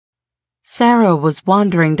Sarah was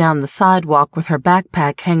wandering down the sidewalk with her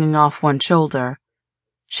backpack hanging off one shoulder.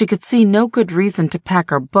 She could see no good reason to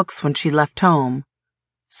pack her books when she left home.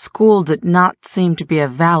 School did not seem to be a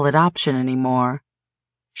valid option anymore.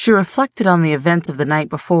 She reflected on the events of the night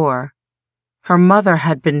before. Her mother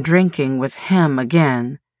had been drinking with him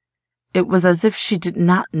again. It was as if she did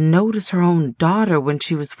not notice her own daughter when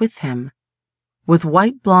she was with him. With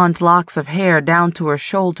white blonde locks of hair down to her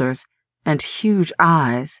shoulders and huge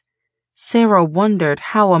eyes, Sarah wondered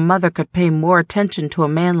how a mother could pay more attention to a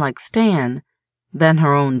man like Stan than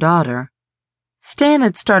her own daughter. Stan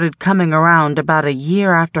had started coming around about a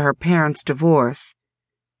year after her parents' divorce.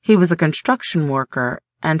 He was a construction worker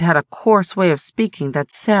and had a coarse way of speaking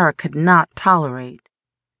that Sarah could not tolerate.